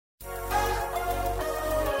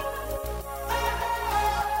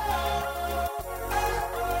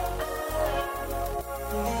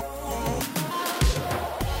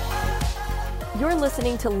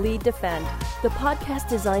listening to Lead Defend, the podcast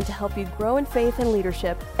designed to help you grow in faith and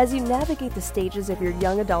leadership as you navigate the stages of your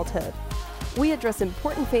young adulthood. We address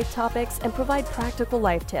important faith topics and provide practical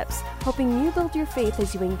life tips, helping you build your faith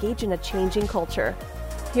as you engage in a changing culture.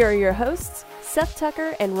 Here are your hosts, Seth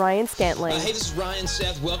Tucker and Ryan Scantling. Hey, this is Ryan,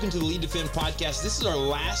 Seth. Welcome to the Lead Defend podcast. This is our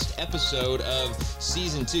last episode of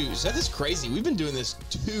season 2. Seth, is crazy. We've been doing this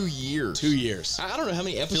 2 years. 2 years. I don't know how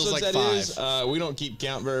many episodes Feels like that 5. is. We don't keep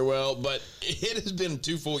count very well, but it has been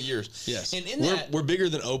 2 full years. Yes. And in we're bigger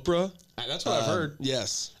than Oprah. That's what I've heard.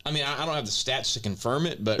 Yes. I mean, I don't have the stats to confirm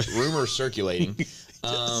it, but rumors circulating.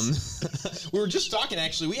 We were just talking,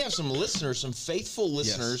 actually. We have some listeners, some faithful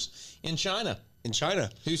listeners in China. In China.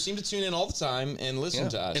 Who seem to tune in all the time and listen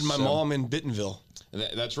to us. And my mom in Bentonville.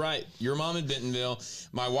 That's right. Your mom in Bentonville.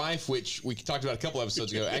 My wife, which we talked about a couple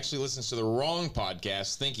episodes ago, actually listens to the wrong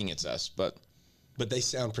podcast thinking it's us, but they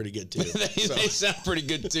sound pretty good, too. they sound pretty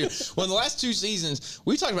good, too. Well, in the last 2 seasons,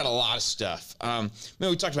 we talked about a lot of stuff.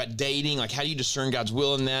 We talked about dating, like how do you discern God's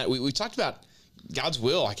will in that. We talked about God's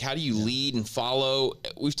will, like how do you lead and follow.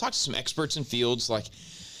 We've talked to some experts in fields, like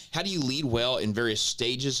how do you lead well in various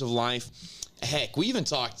stages of life. Heck, we even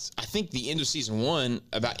talked, I think, the end of season 1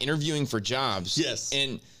 about interviewing for jobs. Yes.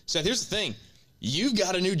 And Seth, here's the thing. You've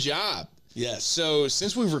got a new job. Yes. So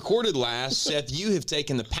since we've recorded last, Seth, you have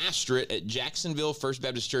taken the pastorate at Jacksonville First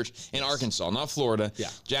Baptist Church in Arkansas, not Florida. Yeah.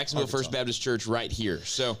 Jacksonville Arkansas. First Baptist Church right here.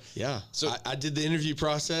 So yeah. So I did the interview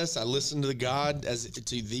process. I listened to God as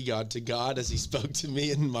He spoke to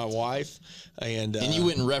me and my wife. And you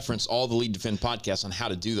went and referenced all the Lead Defend podcasts on how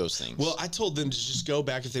to do those things. Well, I told them to just go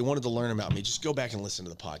back if they wanted to learn about me. Just go back and listen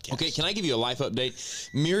to the podcast. Okay, can I give you a life update?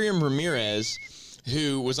 Miriam Ramirez,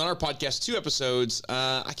 who was on our podcast 2 episodes.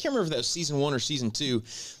 I can't remember if that was season 1 or season 2,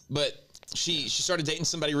 but she started dating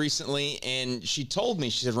somebody recently, and she told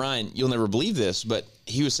me, she said, Ryan, you'll never believe this, but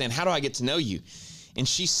he was saying, how do I get to know you? And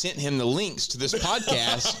she sent him the links to this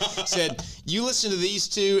podcast, said, you listen to these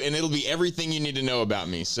 2, and it'll be everything you need to know about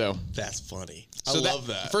me. So that's funny. I love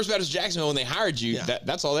that. First Baptist Jacksonville, when they hired you,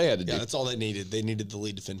 that's all they had to do. Yeah, that's all they needed. They needed the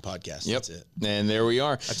Lead Defend podcast. Yep. That's it. And there we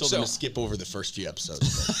are. I told them to skip over the first few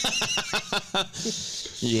episodes.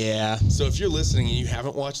 Yeah. So if you're listening and you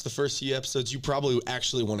haven't watched the first few episodes, you probably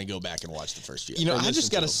actually want to go back and watch the first few. I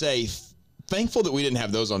just got to say, thankful that we didn't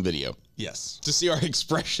have those on video. Yes. To see our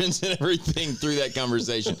expressions and everything through that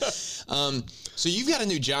conversation. So you've got a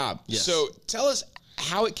new job. Yes. So tell us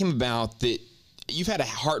how it came about that you've had a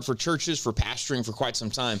heart for churches, for pastoring for quite some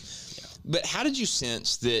time. Yeah. But how did you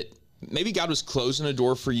sense that maybe God was closing a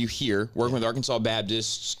door for you here, working with Arkansas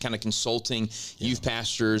Baptists, kind of consulting youth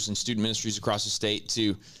pastors and student ministries across the state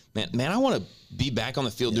to, man, I want to be back on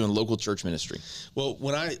the field doing local church ministry? Well,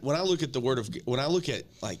 when I look at when I look at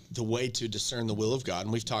like the way to discern the will of God,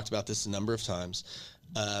 and we've talked about this a number of times,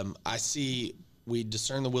 I see we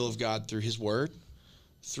discern the will of God through His Word,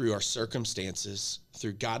 through our circumstances,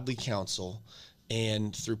 through godly counsel,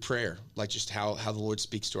 and through prayer, like just how the Lord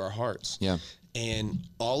speaks to our hearts. Yeah. And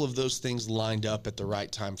all of those things lined up at the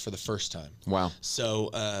right time for the first time. Wow. So,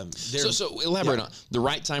 so elaborate on the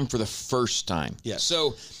right time for the first time. Yes.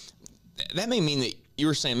 So that may mean that you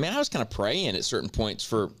were saying, man, I was kind of praying at certain points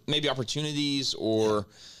for maybe opportunities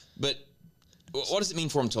but what does it mean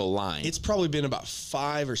for them to align? It's probably been about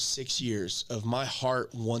 5 or 6 years of my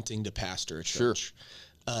heart wanting to pastor a church.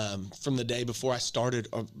 Sure. From the day before I started,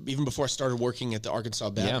 or even before I started working at the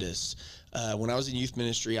Arkansas Baptist, when I was in youth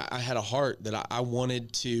ministry, I had a heart that I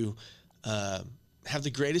wanted to have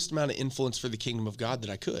the greatest amount of influence for the kingdom of God that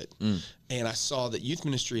I could. And I saw that youth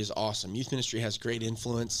ministry is awesome. Youth ministry has great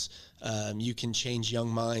influence. You can change young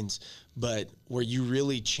minds, but where you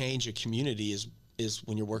really change a community is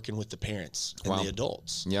when you're working with the parents and the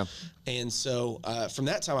adults. Yeah. And so from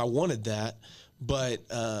that time, I wanted that, but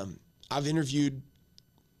I've interviewed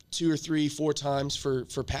 2 or 3, 4 times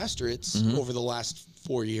for pastorates over the last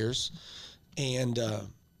 4 years. And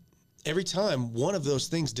every time, one of those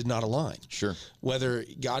things did not align. Sure. Whether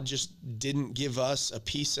God just didn't give us a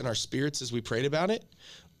peace in our spirits as we prayed about it,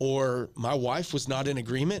 or my wife was not in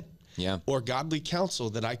agreement, or godly counsel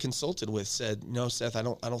that I consulted with said, no, Seth, I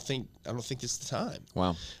don't think this is the time.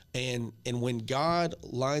 Wow. And when God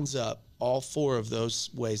lines up all 4 of those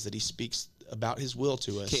ways that He speaks about His will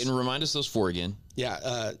to us. Okay, and remind us those 4 again.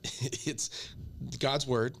 Yeah, it's God's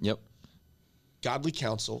Word. Yep. Godly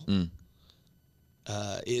counsel.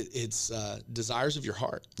 It's desires of your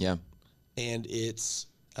heart. Yeah. And it's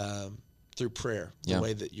through prayer, the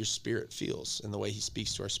way that your spirit feels and the way He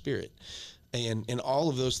speaks to our spirit. And all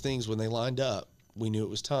of those things, when they lined up, we knew it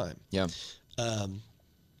was time. Yeah.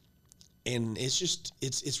 And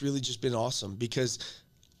it's really just been awesome because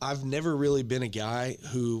I've never really been a guy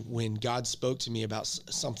who, when God spoke to me about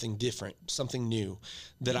something different, something new,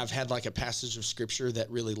 that I've had like a passage of scripture that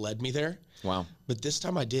really led me there. Wow. But this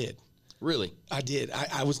time I did. Really? I did.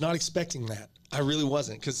 I was not expecting that. I really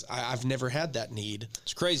wasn't, because I've never had that need.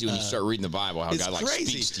 It's crazy when you start reading the Bible, how God like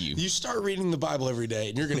speaks to you. You start reading the Bible every day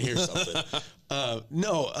and you're going to hear something.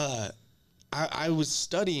 I was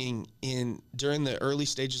studying during the early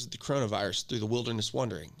stages of the coronavirus through the wilderness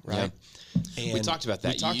wandering, right? Yeah. And we talked about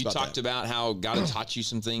that. You talked about how God had taught you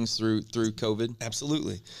some things through COVID.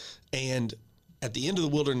 Absolutely. And at the end of the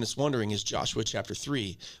wilderness wandering is Joshua chapter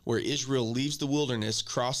 3, where Israel leaves the wilderness,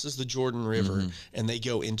 crosses the Jordan River, and they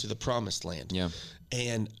go into the promised land. Yeah.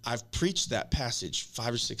 And I've preached that passage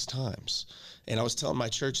 5 or 6 times. And I was telling my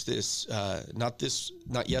church this, not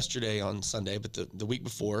yesterday on Sunday, but the week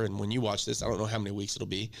before. And when you watch this, I don't know how many weeks it'll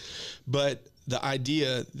be. But the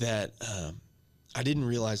idea that I didn't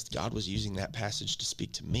realize God was using that passage to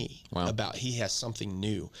speak to me about he has something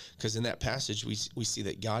new. Because in that passage, we see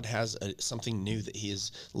that God has something new that he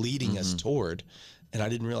is leading us toward. And I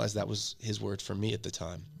didn't realize that was his word for me at the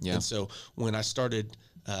time. Yeah. And so when I started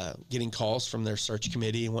getting calls from their search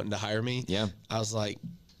committee and wanting to hire me, I was like,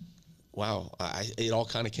 wow, it all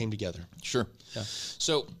kind of came together. Sure. Yeah.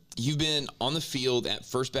 So you've been on the field at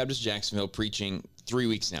First Baptist Jacksonville preaching 3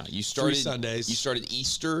 weeks now. You started 3 Sundays. You started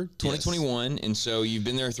Easter 2021, and so you've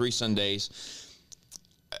been there 3 Sundays.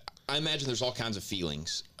 I imagine there's all kinds of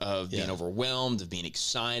feelings of being overwhelmed, of being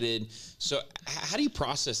excited. So how do you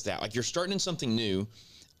process that? Like, you're starting in something new.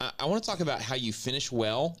 I want to talk about how you finish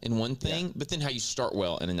well in one thing, but then how you start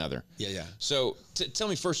well in another. Yeah. So tell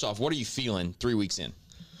me, first off, what are you feeling 3 weeks in?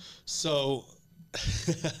 So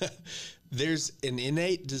there's an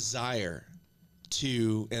innate desire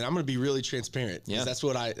to, and I'm going to be really transparent. Yeah. That's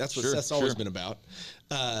what that's always been about.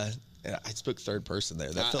 I spoke third person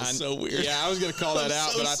there. That felt so weird. Yeah, I was going to call that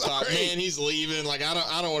out, but I thought, man, he's leaving. Like, I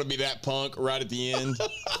don't want to be that punk right at the end.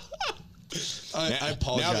 I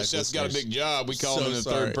apologize. Now that Seth's got a big job, we call him in the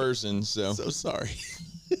third person. So sorry.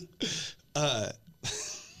 I've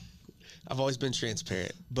always been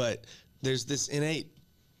transparent, but there's this innate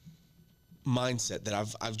mindset that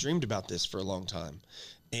I've dreamed about this for a long time,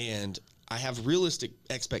 and I have realistic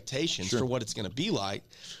expectations for what it's going to be like.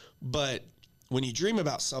 But when you dream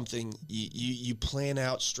about something, you plan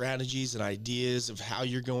out strategies and ideas of how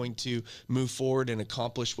you're going to move forward and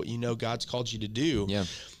accomplish what you know God's called you to do. Yeah.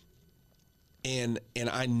 And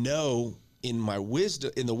I know in my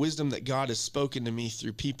wisdom, in the wisdom that God has spoken to me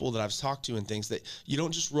through people that I've talked to and things, that you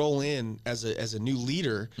don't just roll in as a new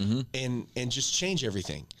leader and just change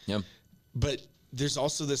everything. Yeah. But there's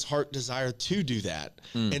also this heart desire to do that.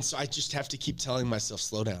 And so I just have to keep telling myself,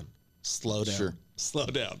 slow down, slow down, slow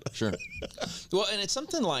down. Sure. Well, and it's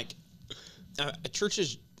something like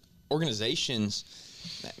churches, organizations,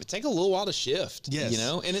 take a little while to shift, you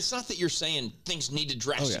know? And it's not that you're saying things need to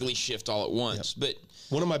drastically shift all at once, but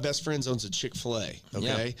one of my best friends owns a Chick-fil-A,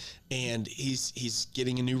 okay? Yeah. And he's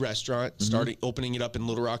getting a new restaurant, opening it up in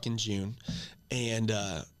Little Rock in June. And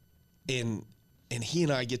he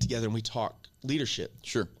and I get together and we talk leadership.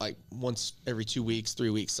 Sure. Like once every 2 weeks, 3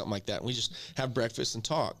 weeks, something like that. And we just have breakfast and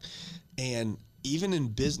talk. And even in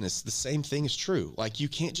business, the same thing is true. Like, you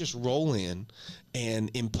can't just roll in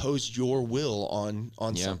and impose your will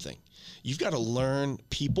on something. You've got to learn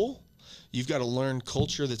people. You've got to learn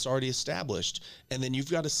culture that's already established. And then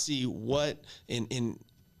you've got to see what, and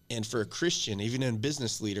for a Christian, even in a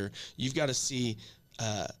business leader, you've got to see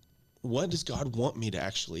what does God want me to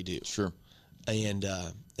actually do? Sure. And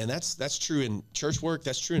that's true in church work.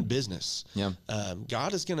 That's true in business. Yeah.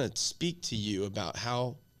 God is going to speak to you about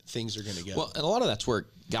how things are going to go. Well, and a lot of that's where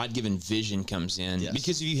God-given vision comes in. Yes.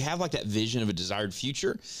 Because if you have like that vision of a desired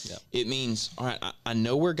future, it means, all right, I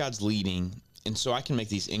know where God's leading, and so I can make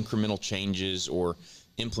these incremental changes or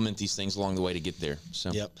implement these things along the way to get there.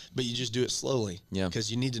 So but you just do it slowly. Yeah.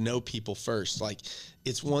 Because you need to know people first. Like,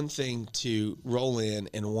 it's one thing to roll in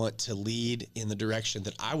and want to lead in the direction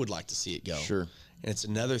that I would like to see it go. Sure. And it's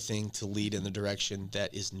another thing to lead in the direction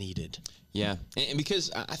that is needed. Yeah. And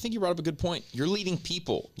because I think you brought up a good point. You're leading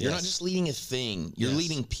people. You're not just leading a thing. You're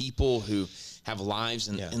leading people who have lives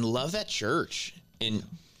and love that church. And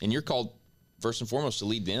you're called first and foremost to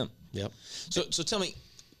lead them. Yep. So tell me,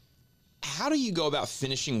 how do you go about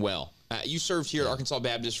finishing well? You served here at Arkansas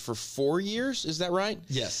Baptist for 4 years, is that right?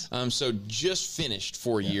 Yes. So just finished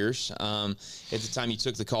 4 years at the time you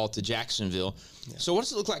took the call to Jacksonville. Yeah. So what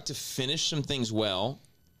does it look like to finish some things well?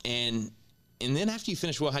 And then after you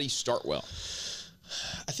finish well, how do you start well?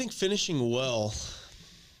 I think finishing well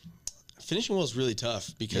is really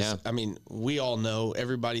tough because, I mean, we all know,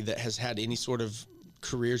 everybody that has had any sort of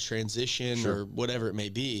career transition or whatever it may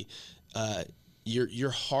be,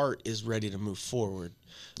 your heart is ready to move forward.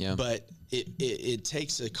 Yeah. But it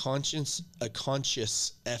takes a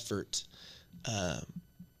conscious effort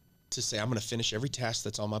to say, I'm going to finish every task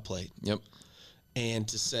that's on my plate. Yep. And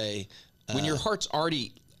to say, when your heart's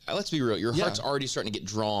already, let's be real, your heart's already starting to get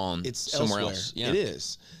drawn somewhere else. Yeah. It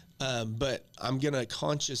is. But I'm going to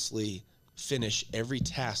consciously finish every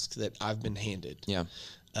task that I've been handed. Yeah.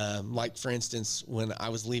 Like, for instance, when I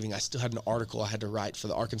was leaving, I still had an article I had to write for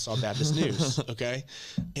the Arkansas Baptist News, okay?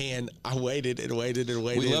 And I waited and waited and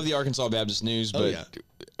waited. We love the Arkansas Baptist News, but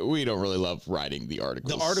we don't really love writing the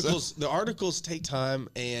articles. The articles take time,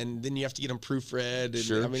 and then you have to get them proofread.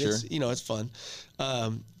 And, I mean, it's, it's fun.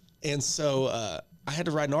 And so I had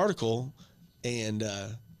to write an article, and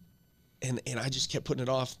I just kept putting it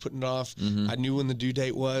off. Mm-hmm. I knew when the due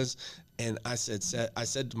date was, and I said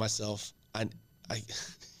to myself,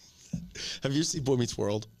 have you seen Boy Meets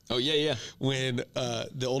World? Oh, yeah. When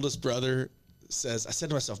the oldest brother says, I said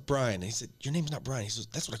to myself, Brian. And he said, your name's not Brian. He says,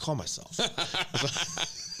 that's what I call myself.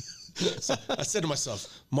 So I said to myself,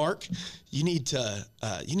 Mark, you need to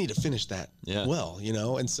finish that well,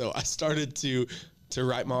 And so I started to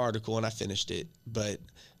write my article, and I finished it. But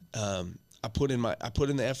I put in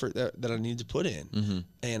the effort that I needed to put in. Mm-hmm.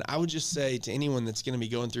 And I would just say to anyone that's going to be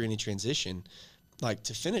going through any transition, like,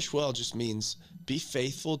 to finish well just means be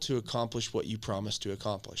faithful to accomplish what you promised to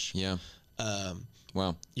accomplish. Yeah.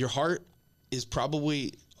 Wow. Your heart is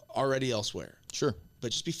probably already elsewhere. Sure.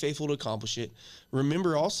 But just be faithful to accomplish it.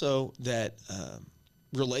 Remember also that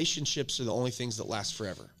relationships are the only things that last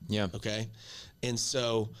forever. Yeah. Okay? And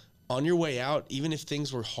so on your way out, even if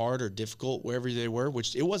things were hard or difficult, wherever they were,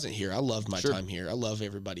 which it wasn't here. I loved my time here. I love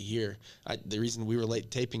everybody here. The reason we were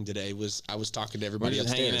late taping today was I was talking to everybody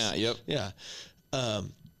upstairs. Hanging out, yep. Yeah.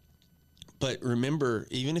 But remember,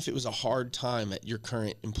 even if it was a hard time at your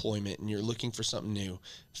current employment and you're looking for something new,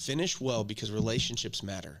 finish well, because relationships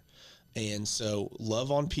matter. And so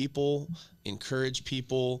love on people, encourage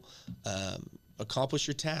people, accomplish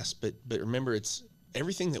your task. But remember, it's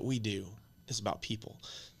everything that we do is about people.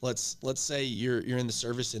 Let's say you're in the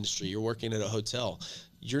service industry, you're working at a hotel.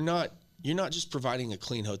 You're not just providing a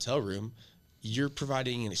clean hotel room. You're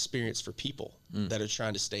providing an experience for people that are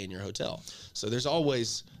trying to stay in your hotel. So there's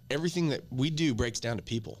always, everything that we do breaks down to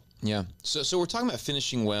people. Yeah. So we're talking about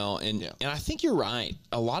finishing well, and I think you're right.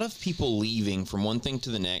 A lot of people leaving from one thing to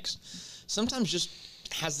the next sometimes just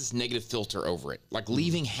has this negative filter over it. Like,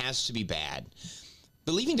 leaving has to be bad.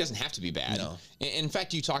 But leaving doesn't have to be bad. No. In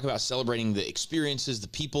fact, you talk about celebrating the experiences, the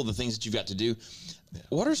people, the things that you've got to do. Yeah.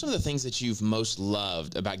 What are some of the things that you've most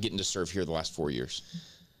loved about getting to serve here the last 4 years?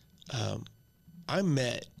 I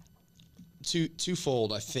met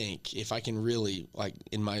twofold, I think, if I can really, like,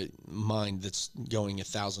 in my mind that's going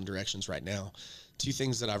 1,000 directions right now, two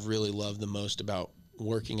things that I've really loved the most about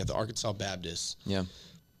working at the Arkansas Baptist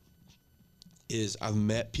is I've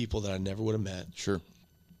met people that I never would have met. Sure.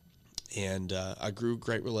 And I grew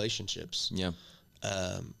great relationships. Yeah.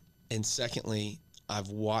 And secondly, I've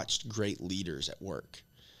watched great leaders at work.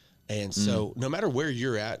 And so no matter where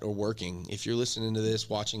you're at or working, if you're listening to this,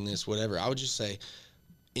 watching this, whatever, I would just say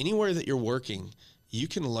anywhere that you're working, you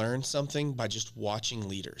can learn something by just watching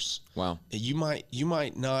leaders. Wow. You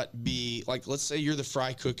might not be, like, let's say you're the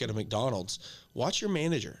fry cook at a McDonald's. Watch your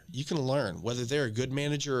manager. You can learn whether they're a good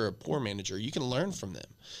manager or a poor manager. You can learn from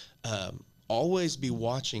them. Always be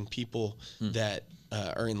watching people that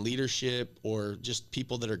are in leadership or just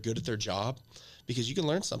people that are good at their job, because you can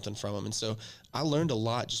learn something from them. And so I learned a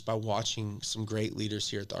lot just by watching some great leaders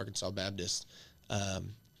here at the Arkansas Baptist.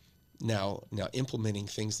 Now implementing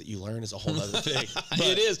things that you learn is a whole other thing.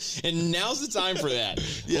 It is. And now's the time for that.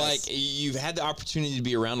 Yes. Like, you've had the opportunity to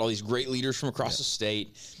be around all these great leaders from across the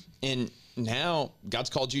state. And now God's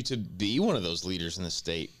called you to be one of those leaders in the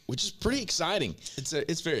state, which is pretty exciting.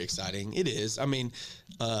 It's very exciting. It is. I mean,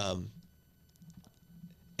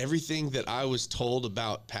 everything that I was told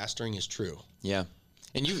about pastoring is true. Yeah.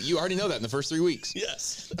 And you already know that in the first 3 weeks.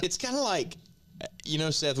 Yes. It's kind of like,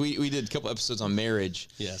 Seth, we did a couple episodes on marriage.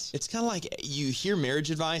 Yes. It's kind of like you hear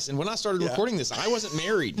marriage advice. And when I started recording this, I wasn't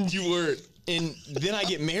married. You weren't. And then I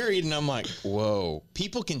get married and I'm like, whoa.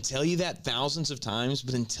 People can tell you that thousands of times,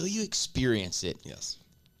 but until you experience it,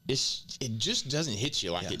 it just doesn't hit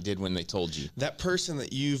you like it did when they told you. That person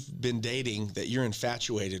that you've been dating, that you're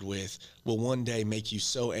infatuated with, will one day make you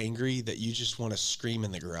so angry that you just want to scream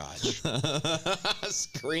in the garage.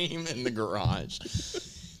 Scream in the garage.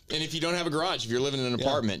 And if you don't have a garage, if you're living in an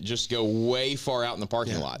apartment, just go way far out in the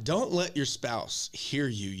parking lot. Don't let your spouse hear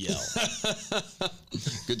you yell.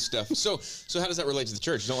 Good stuff. So how does that relate to the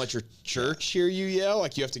church? Don't let your church hear you yell?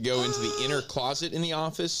 Like you have to go into the inner closet in the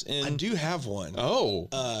office? And I do have one. Oh.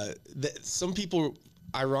 Some people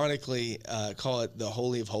ironically call it the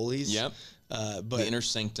Holy of Holies. Yep. But the inner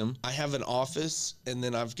sanctum. I have an office, and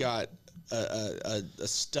then I've got a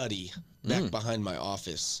study back behind my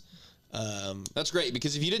office. That's great,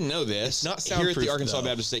 because if you didn't know this, not here at the soundproof, Arkansas though.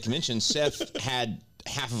 Baptist State Convention, Seth had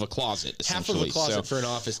half of a closet, Half of a essentially. closet for an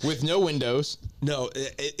office. With no windows. No,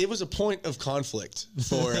 it was a point of conflict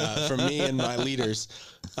for me and my leaders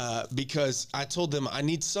because I told them I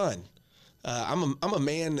need sun. I'm a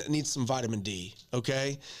man that needs some vitamin D,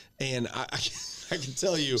 okay? And I can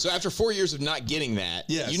tell you. So after 4 years of not getting that,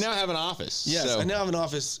 Yes. you now have an office. Yes, So- I now have an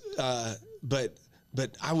office, but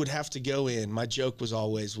I would have to go in. My joke was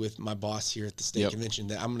always with my boss here at the state convention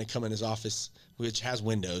that I'm going to come in his office, which has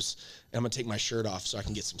windows, and I'm going to take my shirt off so I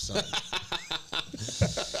can get some sun.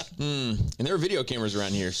 And there are video cameras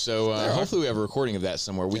around here, so hopefully we have a recording of that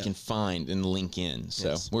somewhere we can find and link in.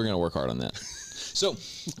 So we're going to work hard on that. So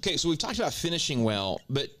we've talked about finishing well,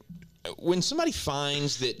 but when somebody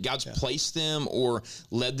finds that God's placed them or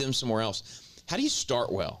led them somewhere else, how do you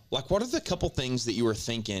start well? Like, what are the couple things that you were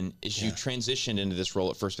thinking as you transitioned into this role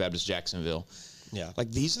at First Baptist Jacksonville? Yeah.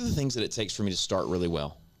 Like, these are the things that it takes for me to start really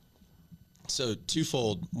well. So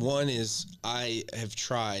twofold. One is I have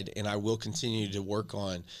tried and I will continue to work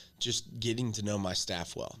on just getting to know my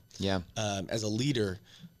staff well. Yeah. As a leader,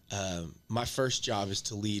 my first job is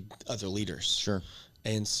to lead other leaders. Sure.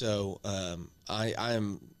 And so I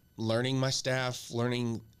am learning my staff,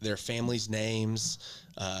 learning their families' names.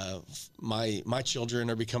 My children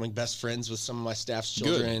are becoming best friends with some of my staff's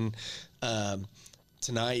children.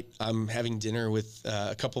 Tonight, I'm having dinner with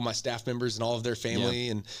a couple of my staff members and all of their family,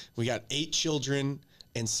 and we got 8 children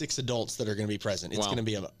and 6 adults that are going to be present. It's going to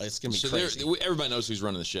be So crazy. everybody knows who's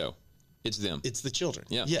running the show. It's them. It's the children.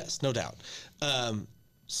 Yeah. Yes, no doubt.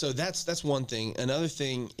 So that's one thing. Another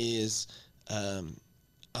thing is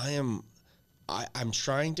I'm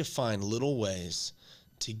trying to find little ways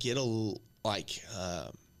to get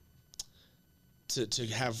to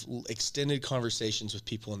have extended conversations with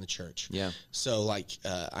people in the church. Yeah. So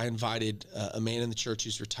I invited a man in the church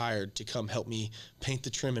who's retired to come help me paint the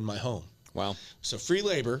trim in my home. Wow. So free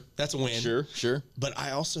labor, that's a win. Sure. But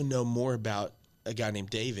I also know more about a guy named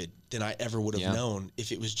David than I ever would have known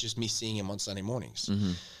if it was just me seeing him on Sunday mornings.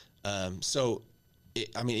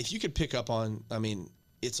 If you could pick up on,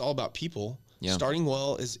 it's all about people. Yeah. Starting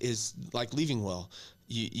well is like leaving well.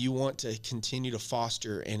 You want to continue to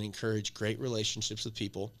foster and encourage great relationships with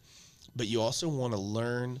people, but you also want to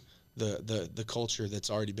learn the culture that's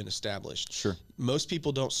already been established. Sure. Most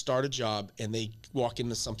people don't start a job and they walk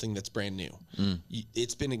into something that's brand new.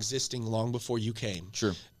 It's been existing long before you came.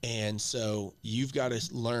 Sure. And so you've got to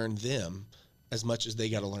learn them as much as they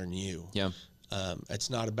got to learn you. Yeah. It's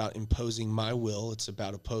not about imposing my will. It's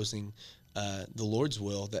about opposing the Lord's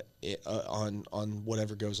will on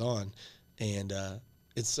whatever goes on. And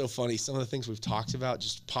it's so funny. Some of the things we've talked about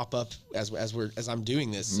just pop up as I'm doing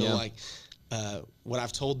this. So what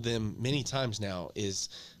I've told them many times now is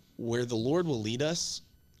where the Lord will lead us,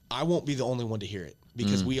 I won't be the only one to hear it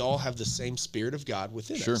because we all have the same Spirit of God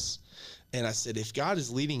within us. And I said, if God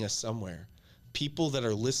is leading us somewhere, people that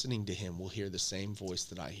are listening to him will hear the same voice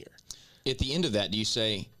that I hear. At the end of that, do you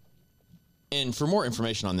say, and for more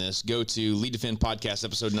information on this, go to Lead Defend podcast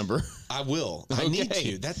episode number. I will. I Okay. need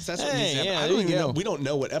to. That's what Hey, needs to happen. yeah, I there don't you even go. know. We don't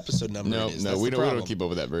know what episode number it is. No, That's we the don't problem. keep up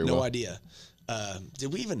with that very no well. idea.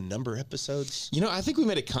 Did we even number episodes? You know, I think we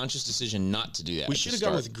made a conscious decision not to do that. We at should the have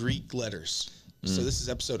gone start. with Greek letters. So this is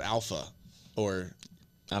episode alpha, or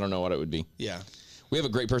I don't know what it would be. yeah. We have a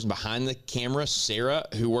great person behind the camera, Sarah,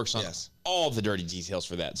 who works on Yes. all the dirty details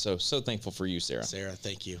for that. So thankful for you, Sarah. Sarah,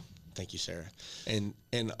 thank you, Sarah. And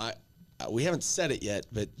we haven't said it yet,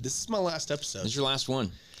 but this is my last episode. This is your last one.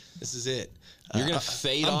 This is it. You're gonna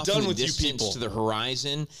fade I'm off done in the with you distance people. to the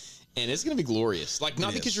horizon, and it's gonna be glorious. Like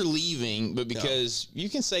not It because is. you're leaving, but because you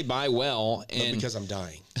can say bye well, But and because I'm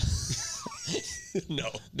dying.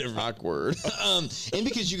 No, never. awkward, and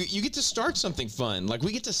because you get to start something fun. Like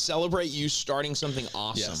we get to celebrate you starting something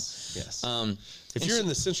awesome. Yes. and If you're in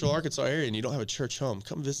the Central Arkansas area and you don't have a church home,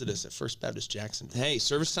 come visit us at First Baptist Jacksonville. Hey,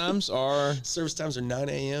 service times are, Service times are 9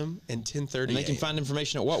 a.m. and 10:30. and they can find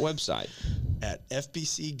information at what website? at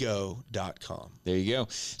fbcgo.com. There you go.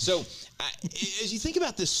 So as you think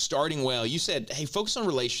about this starting well, you said, hey, focus on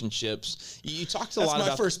relationships. You talked a lot about...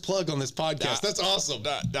 That's my first plug on this podcast. That's awesome.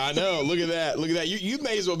 I know. Look at that. Look at that. You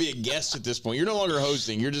may as well be a guest at this point. You're no longer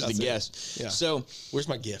hosting. You're just a guest. Yeah. So where's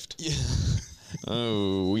my gift?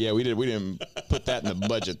 Oh, yeah, we didn't put that in the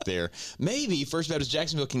budget there. Maybe First Baptist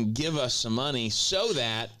Jacksonville can give us some money so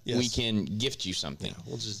that we can gift you something. Yeah,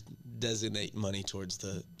 we'll just designate money towards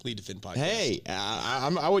the Lead Defend podcast. Hey,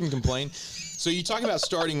 I wouldn't complain. So you talk about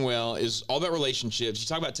starting well is all about relationships. You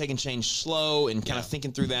talk about taking change slow and kind of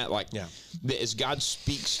thinking through that. Like, as God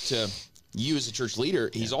speaks to you as a church leader,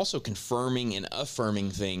 he's also confirming and affirming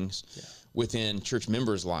things within church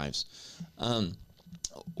members' lives.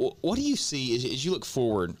 What do you see as you look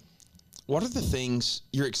forward? What are the things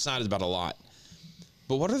you're excited about a lot?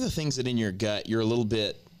 But what are the things that in your gut you're a little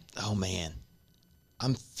bit, oh man,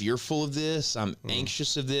 I'm fearful of this. I'm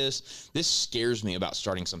anxious of this. This scares me about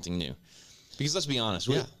starting something new. Because let's be honest,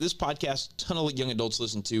 this podcast, a ton of young adults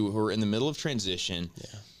listen to who are in the middle of transition.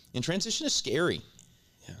 Yeah. And transition is scary.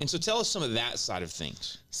 Yeah. And so tell us some of that side of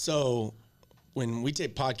things. So when we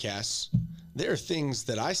take podcasts, there are things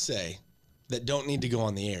that I say that don't need to go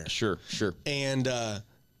on the air. Sure.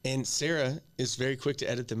 And Sarah is very quick to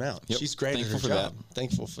edit them out. Yep. She's great at her job.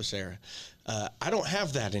 Thankful for Sarah. I don't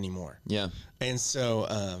have that anymore. Yeah. And so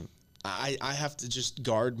I have to just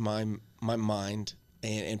guard my mind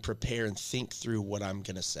and prepare and think through what I'm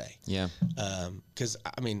going to say. Yeah. Because,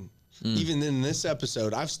 I mean, even in this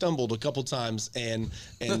episode, I've stumbled a couple times and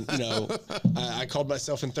you know, I called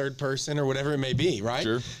myself in third person or whatever it may be, right?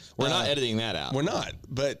 Sure. We're not editing that out. We're not,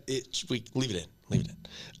 but we leave it in.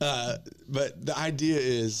 But the idea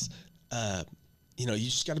is, you know, you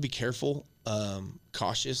just got to be careful,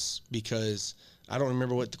 cautious, because I don't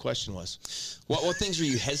remember what the question was. What things are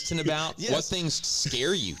you hesitant about? Yes. What things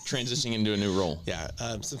scare you transitioning into a new role? Yeah.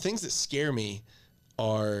 Some things that scare me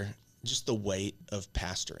are just the weight of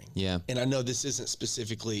pastoring. Yeah. And I know this isn't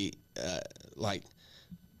specifically like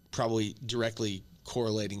probably directly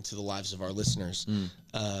correlating to the lives of our listeners.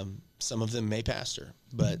 Some of them may pastor,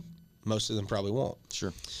 but most of them probably won't.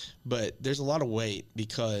 Sure. But there's a lot of weight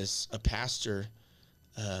because a pastor,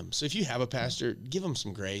 so if you have a pastor, give them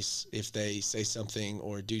some grace if they say something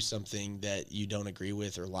or do something that you don't agree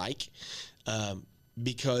with or like,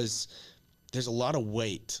 because there's a lot of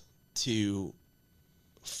weight to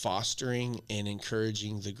fostering and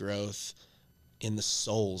encouraging the growth in the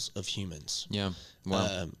souls of humans. Yeah.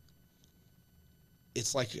 Wow.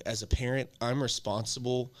 It's like, as a parent, I'm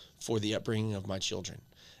responsible for the upbringing of my children.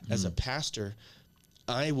 As a pastor,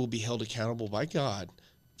 I will be held accountable by God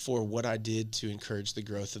for what I did to encourage the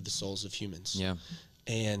growth of the souls of humans. Yeah.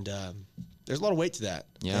 And there's a lot of weight to that.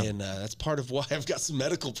 Yeah. And that's part of why I've got some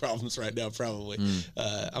medical problems right now, probably.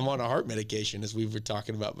 I'm on a heart medication, as we were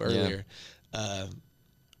talking about earlier.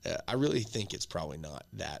 I really think it's probably not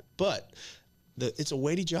that. But it's a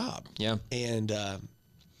weighty job. Yeah.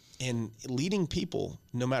 And leading people,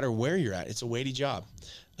 no matter where you're at, it's a weighty job.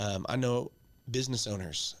 I know business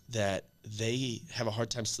owners that they have a hard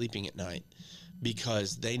time sleeping at night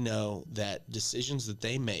because they know that decisions that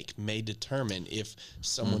they make may determine if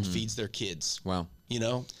someone feeds their kids. Wow. You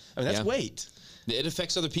know? I mean, that's weight. It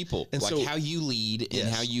affects other people. And like, so, how you lead and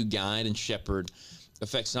how you guide and shepherd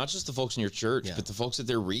affects not just the folks in your church, but the folks that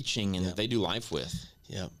they're reaching and that they do life with.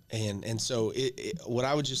 Yeah. And so what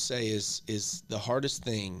I would just say is the hardest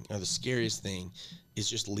thing or the scariest thing is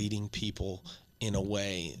just leading people in a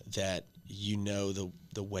way that you know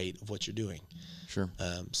the weight of what you're doing. Sure.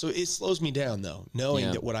 So it slows me down, though,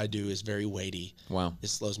 knowing that what I do is very weighty. Wow. It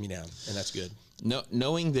slows me down, and that's good.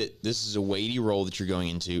 Knowing that this is a weighty role that you're going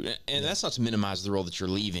into, and that's not to minimize the role that you're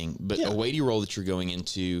leaving, but a weighty role that you're going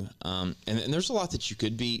into, and there's a lot that you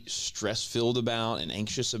could be stress-filled about and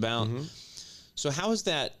anxious about. So how has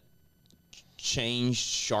that changed,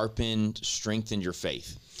 sharpened, strengthened your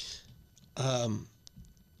faith?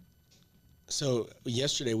 So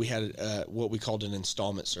yesterday we had what we called an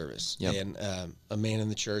installment service, and a man in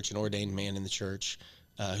the church, an ordained man in the church,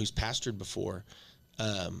 who's pastored before,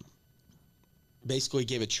 basically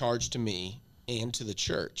gave a charge to me and to the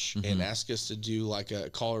church and asked us to do like a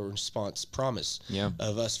call and response promise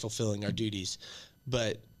of us fulfilling our duties.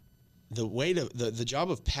 But the way to the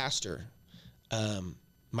job of pastor,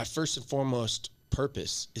 my first and foremost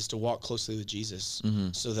purpose is to walk closely with Jesus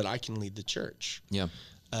so that I can lead the church. Yeah.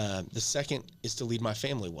 The second is to lead my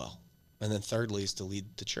family well. And then thirdly is to lead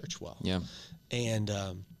the church well. Yeah. And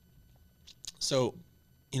so,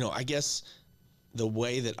 you know, I guess the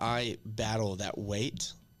way that I battle that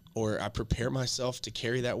weight, or I prepare myself to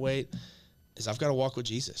carry that weight, is I've got to walk with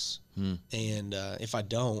Jesus. And if I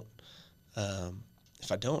don't,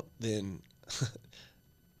 If I don't, then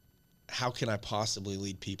how can I possibly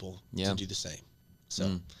lead people to do the same?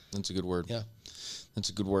 So that's a good word. Yeah. That's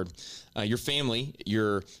a good word. Your family,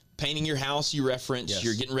 you're painting your house, you referenced. Yes.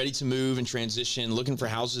 You're getting ready to move and transition, looking for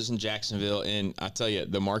houses in Jacksonville. And I tell you,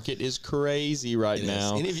 the market is crazy right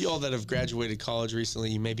now. Any of you all that have graduated college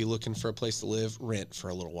recently, you may be looking for a place to live, rent for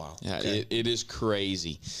a little while. Yeah, it is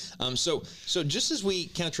crazy. So just as we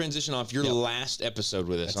kind of transition off your last episode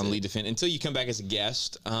with us on Lead Defend, until you come back as a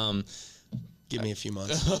guest, give me a few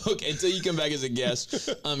months. Okay, until you come back as a guest.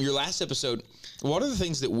 Your last episode, what are the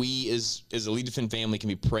things that we as a Lead Defend family can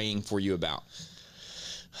be praying for you about?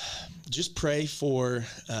 Just pray for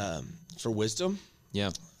wisdom.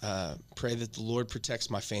 Yeah. Pray that the Lord protects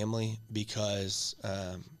my family, because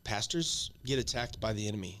pastors get attacked by the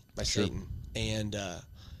enemy, by Satan, and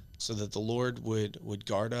so that the Lord would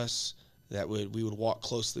guard us, that we would walk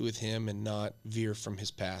closely with Him and not veer from His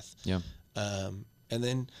path. Yeah. And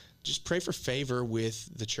then just pray for favor with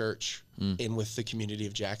the church and with the community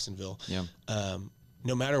of Jacksonville. Yeah.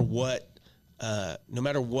 No matter what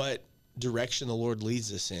direction the Lord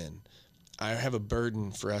leads us in, I have a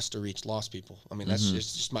burden for us to reach lost people. I mean, that's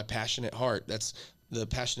just my passionate heart. That's the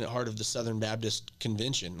passionate heart of the Southern Baptist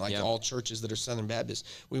Convention, like all churches that are Southern Baptist.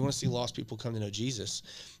 We want to see lost people come to know Jesus.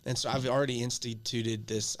 And so I've already instituted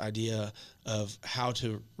this idea of how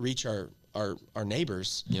to reach our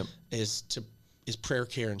neighbors is prayer,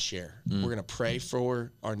 care, and share. We're going to pray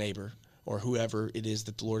for our neighbor or whoever it is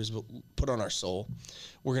that the Lord has put on our soul.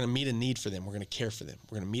 We're going to meet a need for them. We're going to care for them.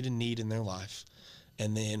 We're going to meet a need in their life,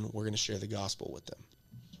 and then we're going to share the gospel with them.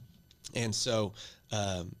 And so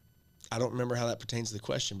I don't remember how that pertains to the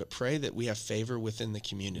question, but pray that we have favor within the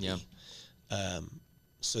community,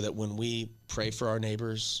 so that when we pray for our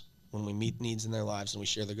neighbors, when we meet needs in their lives and we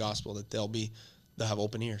share the gospel, that they'll have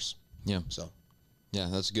open ears. Yeah. So. Yeah,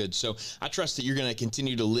 that's good. So I trust that you're going to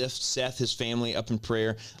continue to lift Seth, his family, up in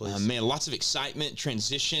prayer. Man, lots of excitement,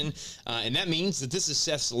 transition. And that means that this is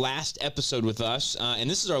Seth's last episode with us. And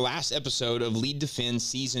this is our last episode of Lead Defend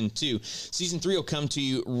Season 2. Season 3 will come to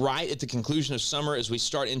you right at the conclusion of summer as we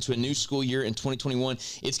start into a new school year in 2021.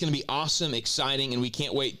 It's going to be awesome, exciting, and we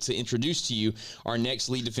can't wait to introduce to you our next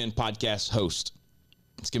Lead Defend podcast host.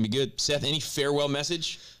 It's going to be good. Seth, any farewell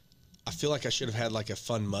message? I feel like I should have had like a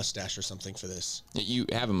fun mustache or something for this. You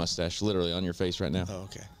have a mustache literally on your face right now. Oh,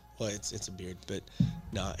 okay. Well, it's a beard, but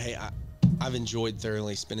no. Hey, I've enjoyed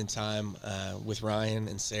thoroughly spending time with Ryan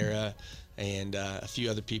and Sarah and a few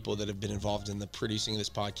other people that have been involved in the producing of this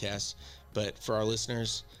podcast. But for our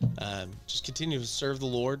listeners, just continue to serve the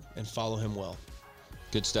Lord and follow Him well.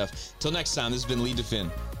 Good stuff. Till next time, this has been Lead Defend.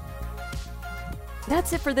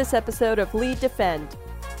 That's it for this episode of Lead Defend.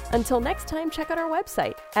 Until next time, check out our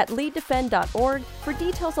website at leaddefend.org for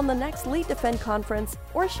details on the next Lead Defend conference,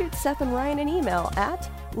 or shoot Seth and Ryan an email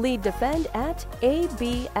at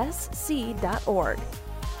leaddefend@absc.org.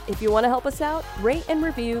 If you want to help us out, rate and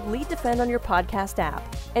review Lead Defend on your podcast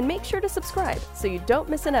app, and make sure to subscribe so you don't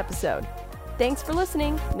miss an episode. Thanks for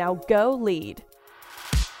listening. Now go lead.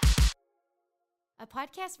 A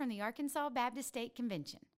podcast from the Arkansas Baptist State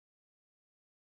Convention.